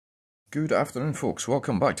Good afternoon, folks.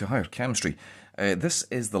 Welcome back to Higher Chemistry. This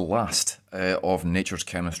is the last of Nature's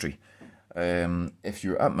Chemistry. If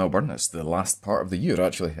you're at Melbourne, it's the last part of the year,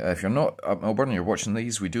 actually. If you're not at Melbourne and you're watching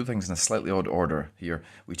these, we do things in a slightly odd order here.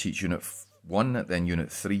 We teach Unit 1, then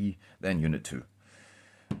Unit 3, then Unit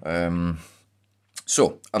 2.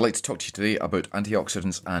 So, I'd like to talk to you today about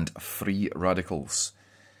antioxidants and free radicals.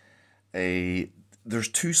 There's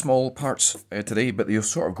two small parts today, but they'll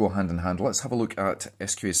sort of go hand in hand. Let's have a look at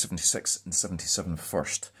SQA 76 and 77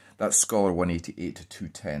 first. That's Scholar 188 to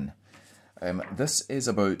 210. This is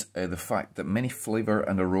about the fact that many flavour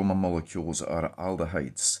and aroma molecules are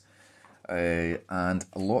aldehydes. And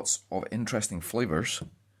lots of interesting flavours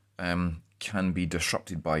can be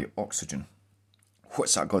disrupted by oxygen.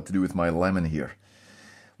 What's that got to do with my lemon here?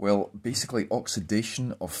 Well, basically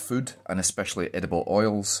oxidation of food, and especially edible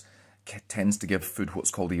oils, tends to give food what's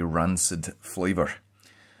called a rancid flavour.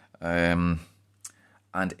 And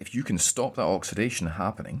if you can stop that oxidation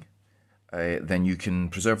happening, then you can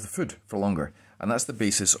preserve the food for longer. And that's the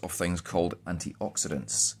basis of things called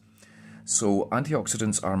antioxidants. So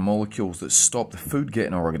antioxidants are molecules that stop the food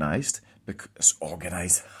getting organised.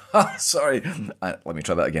 Sorry, let me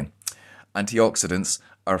try that again. Antioxidants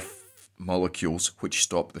are molecules which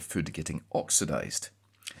stop the food getting oxidised,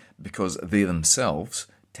 because they themselves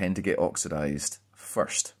tend to get oxidised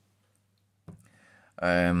first.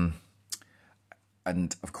 And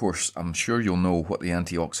of course, I'm sure you'll know what the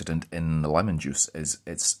antioxidant in the lemon juice is.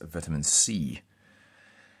 It's vitamin C.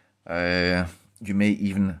 You may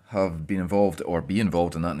even have been involved or be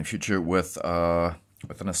involved in that in the future with an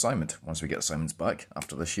assignment, once we get assignments back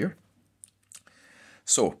after this year.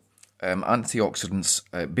 So,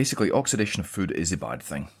 antioxidants, basically oxidation of food is a bad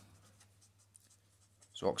thing.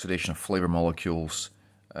 So oxidation of flavour molecules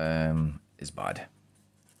is bad,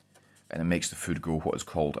 and it makes the food go what is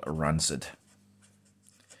called rancid.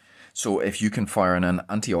 So if you can fire in an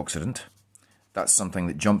antioxidant, that's something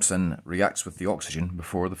that jumps in, reacts with the oxygen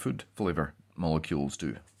before the food flavour molecules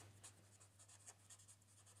do.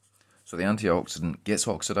 So the antioxidant gets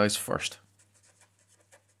oxidised first.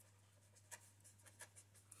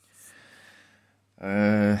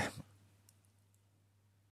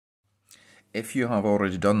 If you have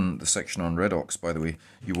already done the section on redox, by the way,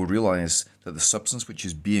 you will realise that the substance which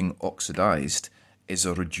is being oxidised is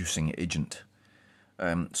a reducing agent.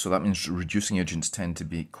 So that means reducing agents tend to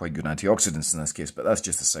be quite good antioxidants in this case, but that's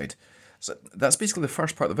just a side. So that's basically the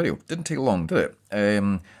first part of the video. Didn't take long, did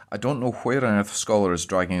it? I don't know where on earth Scholar is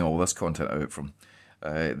dragging all this content out from.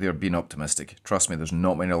 They're being optimistic. Trust me, there's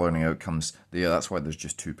not many learning outcomes there. That's why there's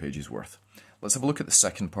just 2 pages worth. Let's have a look at the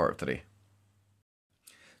second part of today.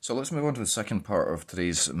 So let's move on to the second part of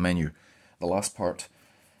today's menu, the last part,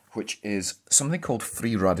 which is something called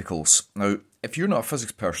free radicals. Now, if you're not a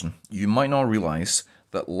physics person, you might not realise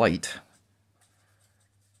that light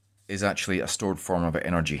is actually a stored form of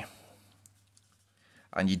energy.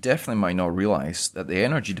 And you definitely might not realise that the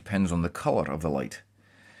energy depends on the colour of the light.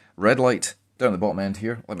 Red light, down at the bottom end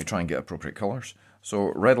here, let me try and get appropriate colours.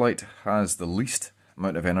 So red light has the least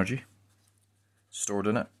amount of energy stored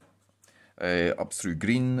in it. Up through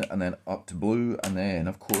green, and then up to blue, and then,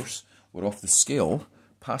 of course, we're off the scale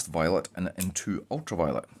past violet and into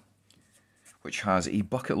ultraviolet, which has a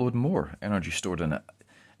bucket load more energy stored in it.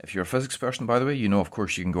 If you're a physics person, by the way, you know, of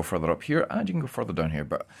course, you can go further up here, and you can go further down here,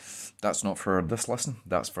 but that's not for this lesson,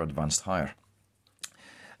 that's for advanced higher.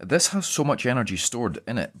 This has so much energy stored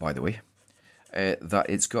in it, by the way, that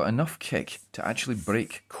it's got enough kick to actually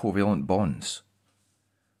break covalent bonds.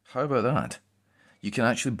 How about that? You can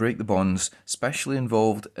actually break the bonds, especially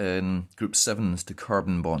involved in group 7s to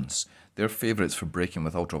carbon bonds. They're favourites for breaking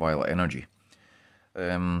with ultraviolet energy.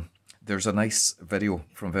 There's a nice video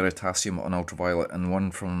from Veritasium on ultraviolet, and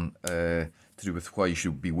one from to do with why you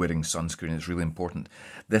should be wearing sunscreen. It's really important.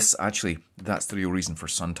 This actually, that's the real reason for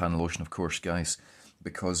suntan lotion, of course, guys,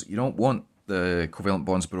 because you don't want the covalent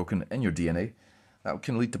bonds broken in your DNA. That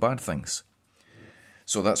can lead to bad things.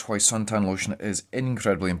 So that's why suntan lotion is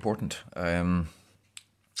incredibly important.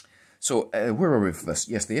 So, where were we for this?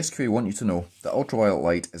 Yes, the SQA want you to know that ultraviolet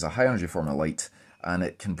light is a high energy form of light, and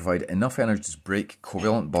it can provide enough energy to break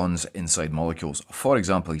covalent bonds inside molecules. For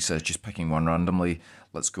example, he says, just picking one randomly,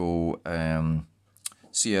 let's go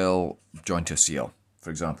Cl joined to Cl, for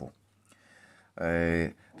example.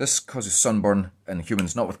 This causes sunburn in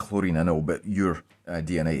humans, not with chlorine, I know, but your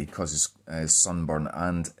DNA causes sunburn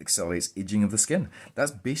and accelerates aging of the skin. That's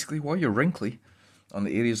basically why you're wrinkly on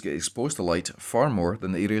the areas get exposed to light far more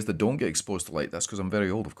than the areas that don't get exposed to light. That's because I'm very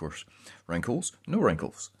old, of course. Wrinkles? No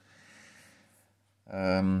wrinkles.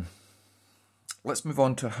 Let's move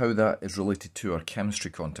on to how that is related to our chemistry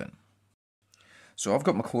content. So I've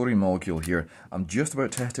got my chlorine molecule here. I'm just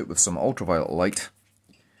about to hit it with some ultraviolet light,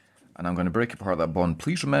 and I'm going to break apart that bond.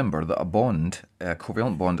 Please remember that a bond, a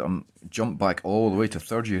covalent bond, jump back all the way to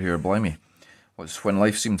third year here, blimey. Was when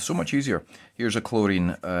life seemed so much easier. Here's a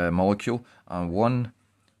chlorine molecule, and 1,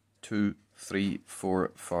 2, 3,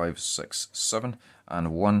 4, 5, 6, 7,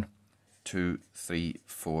 and 1, 2, 3,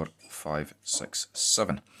 4, 5, 6,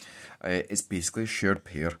 7. It's basically a shared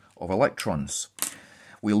pair of electrons.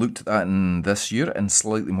 We looked at that in this year in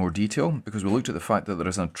slightly more detail because we looked at the fact that there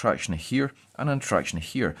is an attraction here and an attraction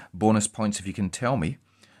here. Bonus points if you can tell me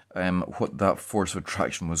what that force of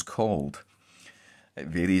attraction was called. It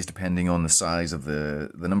varies depending on the size of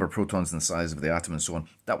the number of protons and the size of the atom and so on.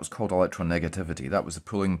 That was called electronegativity. That was the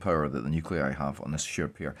pulling power that the nuclei have on this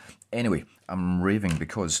shared pair. Anyway, I'm raving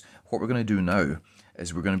because what we're going to do now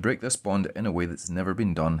is we're going to break this bond in a way that's never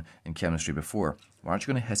been done in chemistry before. We're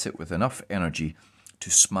actually going to hit it with enough energy to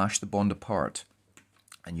smash the bond apart.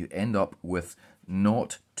 And you end up with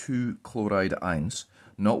not 2 chloride ions,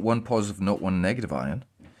 not one positive, not one negative ion.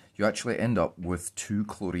 You actually end up with 2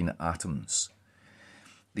 chlorine atoms.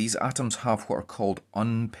 These atoms have what are called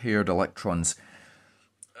unpaired electrons.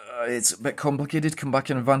 It's a bit complicated, come back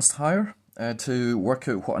in advanced higher to work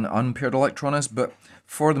out what an unpaired electron is, but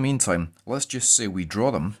for the meantime, let's just say we draw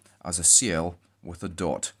them as a Cl with a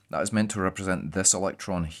dot. That is meant to represent this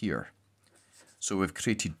electron here. So we've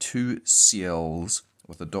created 2 Cls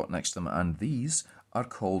with a dot next to them, and these are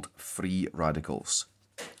called free radicals.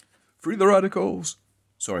 Free the radicals!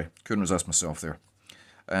 Sorry, couldn't resist myself there.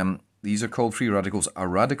 These are called free radicals. A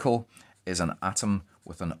radical is an atom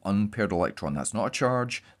with an unpaired electron. That's not a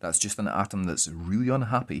charge, that's just an atom that's really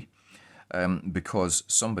unhappy because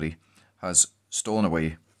somebody has stolen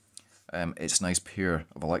away its nice pair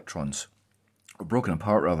of electrons, or broken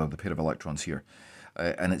apart rather, the pair of electrons here.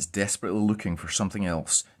 And it's desperately looking for something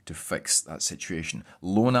else to fix that situation.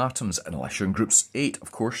 Lone atoms, unless you're in groups 8,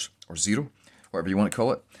 of course, or 0, whatever you want to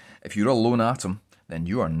call it. If you're a lone atom, then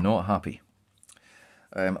you are not happy.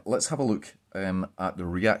 Let's have a look at the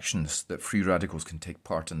reactions that free radicals can take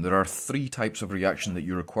part in. There are 3 types of reaction that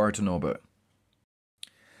you're required to know about.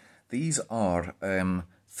 These are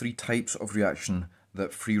 3 types of reaction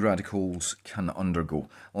that free radicals can undergo.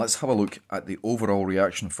 Let's have a look at the overall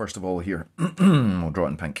reaction first of all here. We'll draw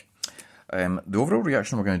it in pink. The overall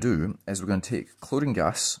reaction we're going to do is we're going to take chlorine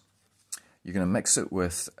gas, you're going to mix it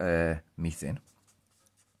with methane,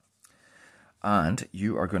 and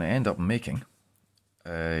you are going to end up making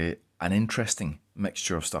an interesting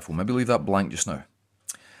mixture of stuff. We'll maybe leave that blank just now.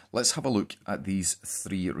 Let's have a look at these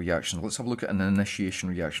 3 reactions. Let's have a look at an initiation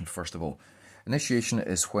reaction first of all. Initiation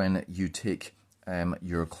is when you take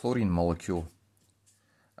your chlorine molecule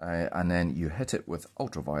and then you hit it with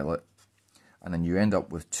ultraviolet, and then you end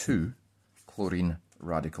up with 2 chlorine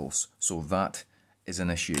radicals. So that is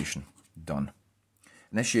initiation done.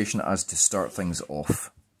 Initiation as to start things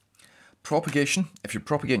off. Propagation, if you're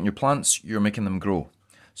propagating your plants, you're making them grow.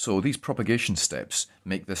 So these propagation steps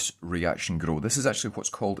make this reaction grow. This is actually what's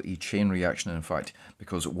called a chain reaction, in fact,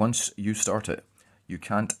 because once you start it, you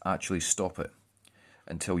can't actually stop it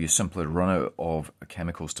until you simply run out of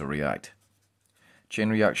chemicals to react. Chain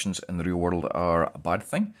reactions in the real world are a bad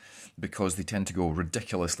thing because they tend to go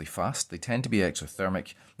ridiculously fast. They tend to be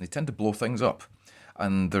exothermic. They tend to blow things up,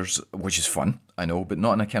 and which is fun, I know, but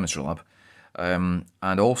not in a chemistry lab. And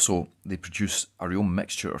also they produce a real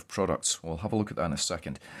mixture of products. We'll have a look at that in a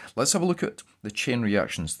second. Let's have a look at the chain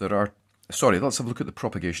reactions that are... Sorry, let's have a look at the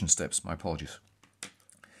propagation steps. My apologies.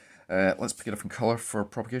 Let's pick a different colour for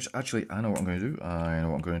propagation. Actually, I know what I'm going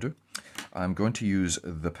to do. I'm going to use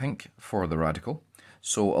the pink for the radical.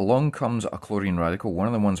 So along comes a chlorine radical, one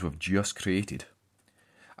of the ones we've just created.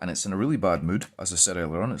 And it's in a really bad mood, as I said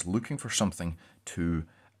earlier on. It's looking for something to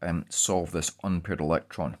solve this unpaired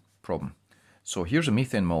electron problem. So here's a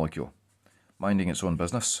methane molecule, minding its own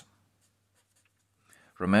business.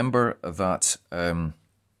 Remember that,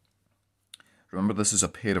 remember this is a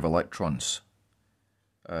pair of electrons.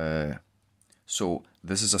 So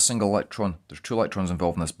this is a single electron. There's 2 electrons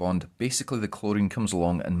involved in this bond. Basically the chlorine comes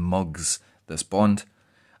along and mugs this bond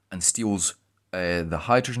and steals the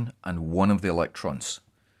hydrogen and one of the electrons.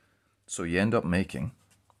 So you end up making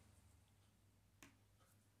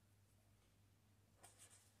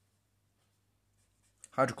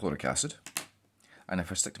hydrochloric acid, and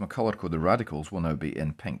if I stick to my colour code, the radicals will now be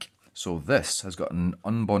in pink. So this has got an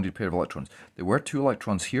unbonded pair of electrons. There were 2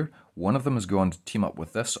 electrons here, one of them has gone to team up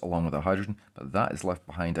with this along with a hydrogen, but that is left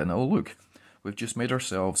behind, and oh look, we've just made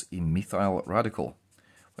ourselves a methyl radical,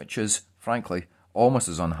 which is, frankly, almost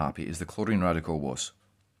as unhappy as the chlorine radical was.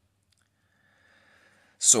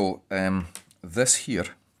 So this here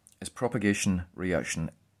is propagation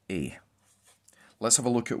reaction A. Let's have a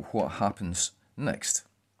look at what happens next.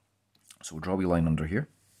 So we'll draw a wee line under here.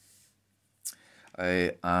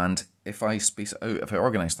 And if I space it out, if I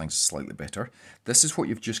organise things slightly better, this is what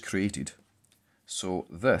you've just created. So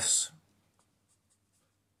this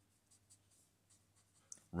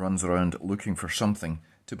runs around looking for something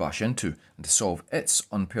to bash into and to solve its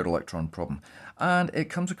unpaired electron problem. And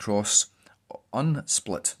it comes across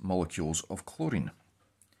unsplit molecules of chlorine.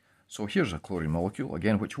 So here's a chlorine molecule,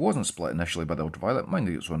 again, which wasn't split initially by the ultraviolet,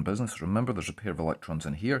 minding its own business. Remember, there's a pair of electrons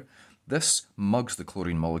in here. This mugs the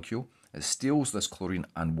chlorine molecule. It steals this chlorine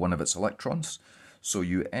and one of its electrons. So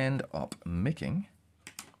you end up making,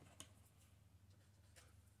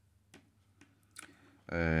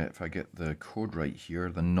 if I get the code right here,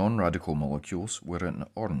 the non-radical molecules were in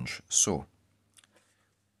orange. So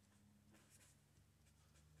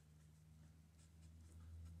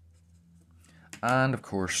and of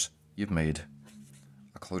course, you've made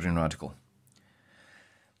a chlorine radical.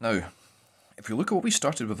 Now, if you look at what we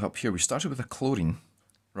started with up here, we started with a chlorine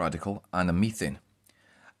radical and a methane.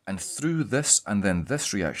 And through this and then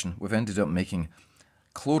this reaction, we've ended up making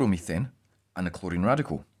chloromethane and a chlorine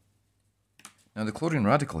radical. Now the chlorine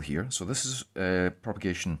radical here, so this is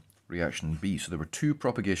propagation reaction B. So there were two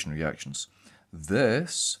propagation reactions.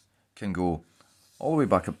 This can go all the way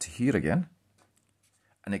back up to here again,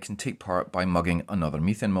 and it can take part by mugging another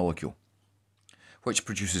methane molecule, which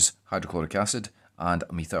produces hydrochloric acid and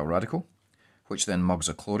a methyl radical, which then mugs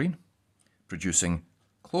a chlorine, producing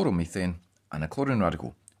chloromethane and a chlorine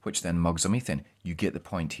radical, which then mugs a methane. You get the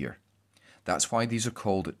point here. That's why these are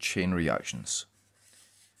called chain reactions,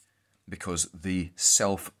 because they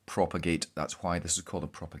self-propagate. That's why this is called a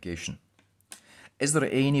propagation. Is there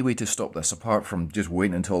any way to stop this apart from just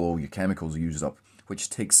waiting until all your chemicals are used up, which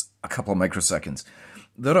takes a couple of microseconds?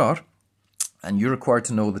 There are, and you're required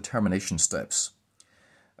to know the termination steps.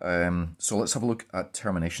 So let's have a look at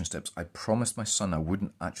termination steps. I promised my son I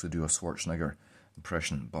wouldn't actually do a Schwarzenegger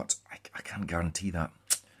impression, but I can't guarantee that.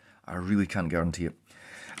 I really can't guarantee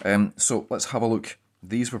it. So let's have a look.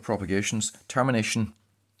 These were propagations. Termination.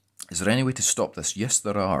 Is there any way to stop this? Yes,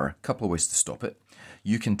 there are. A couple of ways to stop it.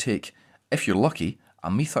 You can take, if you're lucky,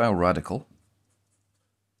 a methyl radical.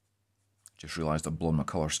 Just realised I've blown my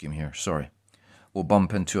colour scheme here. Sorry. We'll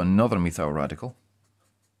bump into another methyl radical.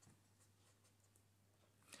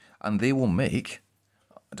 And they will make,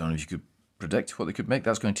 I don't know if you could predict what they could make.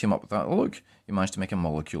 That's going to team up with that. Oh, look, you managed to make a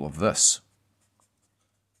molecule of this.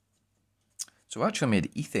 So I actually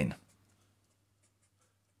made ethane.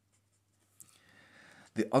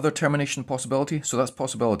 The other termination possibility, so that's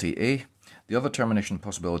possibility A. The other termination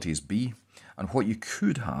possibility is B. And what you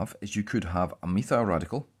could have is you could have a methyl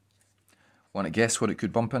radical. Want to guess what it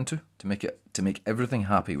could bump into to make everything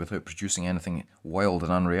happy without producing anything wild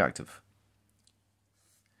and unreactive?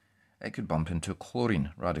 It could bump into a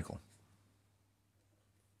chlorine radical.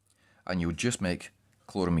 And you would just make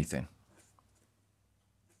chloromethane.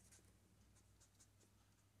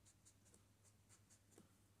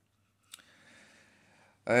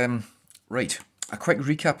 Right, a quick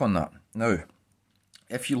recap on that. Now,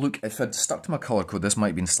 if I'd stuck to my colour code, this might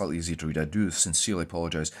have been slightly easier to read. I do sincerely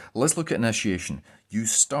apologise. Let's look at initiation. You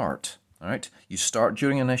start, alright? You start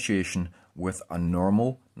during initiation with a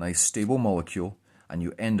normal, nice, stable molecule, and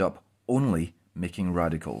you end up only making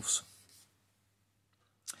radicals.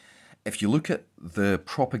 If you look at the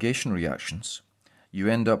propagation reactions, you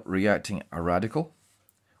end up reacting a radical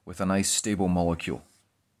with a nice, stable molecule.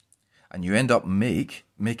 And you end up making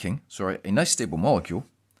a nice stable molecule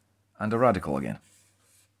and a radical again.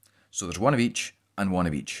 So there's one of each and one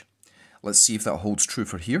of each. Let's see if that holds true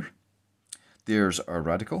for here. There's our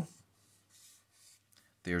radical.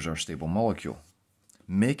 There's our stable molecule.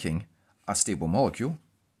 Making a stable molecule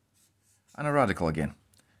and a radical again.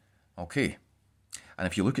 Okay. And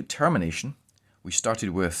if you look at termination, we started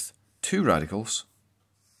with two radicals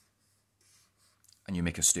and you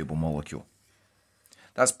make a stable molecule.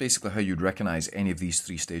 That's basically how you'd recognize any of these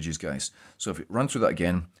three stages, guys. So if you run through that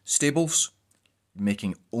again, stables,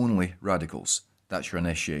 making only radicals. That's your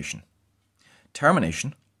initiation.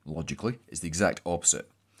 Termination, logically, is the exact opposite.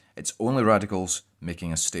 It's only radicals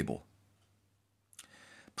making a stable.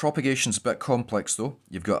 Propagation's a bit complex though.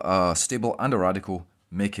 You've got a stable and a radical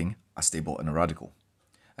making a stable and a radical.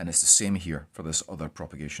 And it's the same here for this other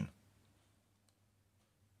propagation.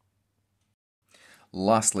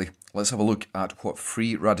 Lastly, let's have a look at what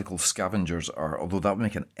free radical scavengers are, although that would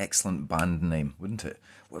make an excellent band name, wouldn't it?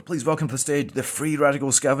 Well, please welcome to the stage the free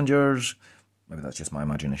radical scavengers. Maybe that's just my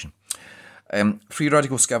imagination. Free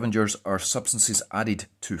radical scavengers are substances added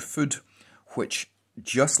to food which,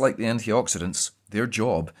 just like the antioxidants, Their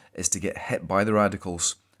job is to get hit by the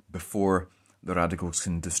radicals before the radicals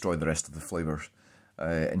can destroy the rest of the flavours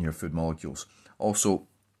in your food molecules. Also,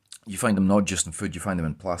 you find them not just in food, you find them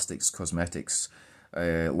in plastics, cosmetics,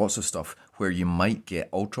 lots of stuff where you might get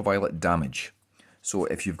ultraviolet damage. So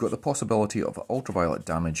if you've got the possibility of ultraviolet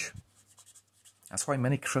damage, that's why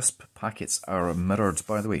many crisp packets are mirrored,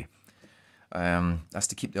 by the way. That's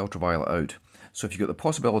to keep the ultraviolet out. So if you've got the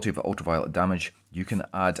possibility of ultraviolet damage, you can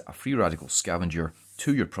add a free radical scavenger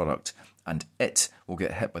to your product, and it will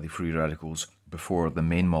get hit by the free radicals before the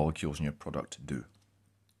main molecules in your product do.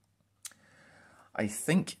 I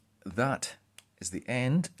think that is the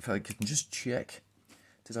end. If I can just check,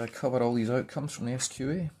 did I cover all these outcomes from the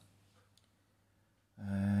SQA?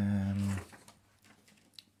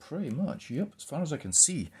 Pretty much, yep, as far as I can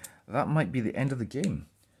see. That might be the end of the game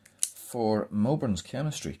for Melbourne's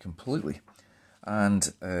chemistry completely.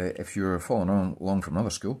 And if you're following along from another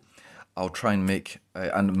school, I'll try and make,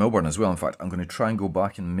 and Melbourne as well, in fact, I'm going to try and go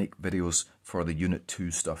back and make videos for the Unit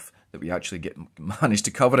 2 stuff that we actually managed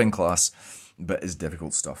to cover in class, but is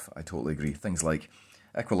difficult stuff, I totally agree. Things like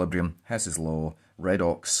equilibrium, Hess's law,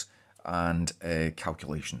 redox, and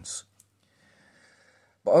calculations.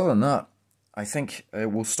 But other than that, I think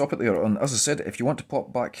we'll stop it there. And as I said, if you want to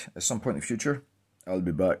pop back at some point in the future, I'll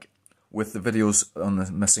be back with the videos on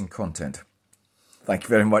the missing content. Thank you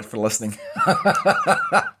very much for listening.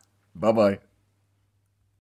 Bye-bye.